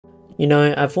You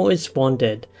know, I've always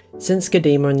wondered, since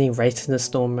Kadeem only raced in the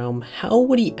Storm Realm, how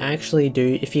would he actually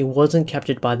do if he wasn't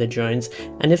captured by the drones,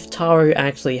 and if Taro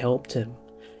actually helped him?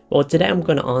 Well, today I'm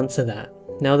going to answer that.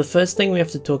 Now, the first thing we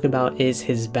have to talk about is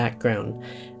his background.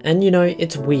 And you know,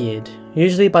 it's weird.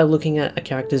 Usually by looking at a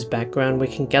character's background, we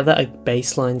can gather a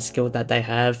baseline skill that they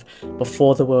have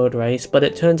before the world race, but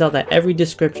it turns out that every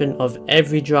description of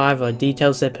every driver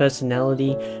details their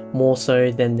personality more so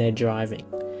than their driving.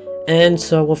 And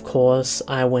so of course,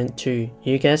 I went to,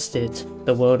 you guessed it,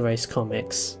 the World Race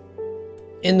comics.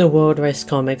 In the World Race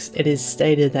comics, it is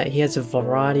stated that he has a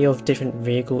variety of different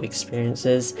vehicle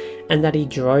experiences and that he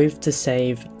drove to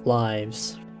save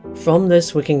lives. From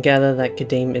this, we can gather that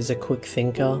Kadeem is a quick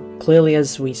thinker. Clearly,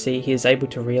 as we see, he is able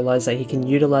to realize that he can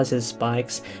utilize his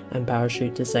spikes and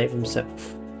parachute to save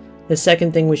himself. The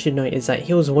second thing we should note is that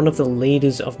he was one of the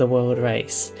leaders of the World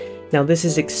Race. Now this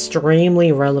is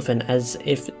extremely relevant, as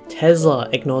if Tesla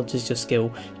acknowledges your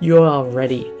skill, you are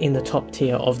already in the top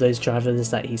tier of those drivers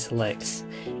that he selects.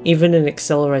 Even in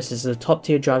Acceleracers, the top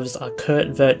tier drivers are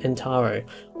Kurt, Vert and Taro,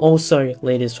 also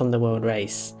leaders from the World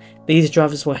Race. These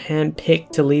drivers were handpicked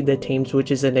to lead their teams,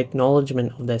 which is an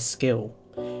acknowledgement of their skill.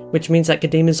 Which means that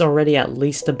Kadeem is already at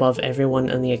least above everyone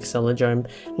in the Accelerodrome,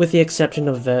 with the exception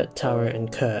of Vert, Taro and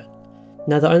Kurt.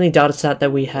 Now the only dataset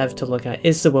that we have to look at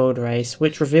is the World Race,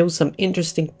 which reveals some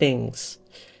interesting things.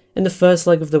 In the first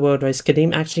leg of the World Race,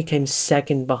 Kadeem actually came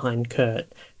second behind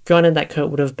Kurt. Granted that Kurt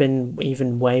would have been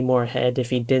even way more ahead if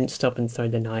he didn't stop and throw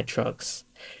the nitrox.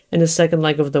 In the second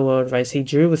leg of the World Race, he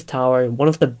drew with Taro, one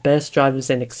of the best drivers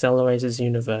in Acceleracers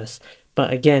universe,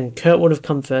 but again, Kurt would have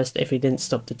come first if he didn't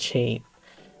stop to cheat.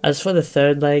 As for the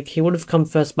third leg, he would have come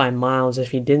first by miles if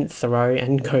he didn't throw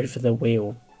and go for the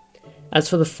wheel. As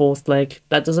for the fourth leg,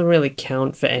 that doesn't really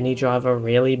count for any driver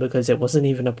really, because it wasn't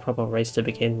even a proper race to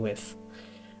begin with.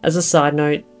 As a side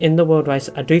note, in the World Race,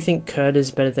 I do think Kurt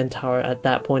is better than Taro at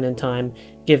that point in time,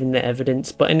 given the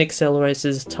evidence, but in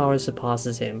Acceleracers, Taro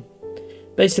surpasses him.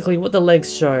 Basically, what the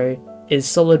legs show is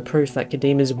solid proof that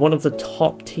Kadeem is one of the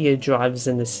top tier drivers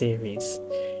in the series.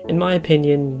 In my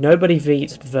opinion, nobody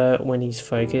beats Vert when he's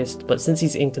focused, but since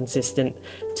he's inconsistent,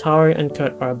 Taro and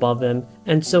Kurt are above him,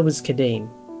 and so is Kadeem.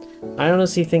 I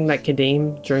honestly think that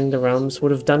Kadeem, during the realms,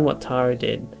 would have done what Taro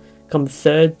did, come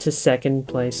third to second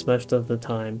place most of the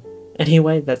time.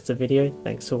 Anyway, that's the video,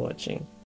 thanks for watching.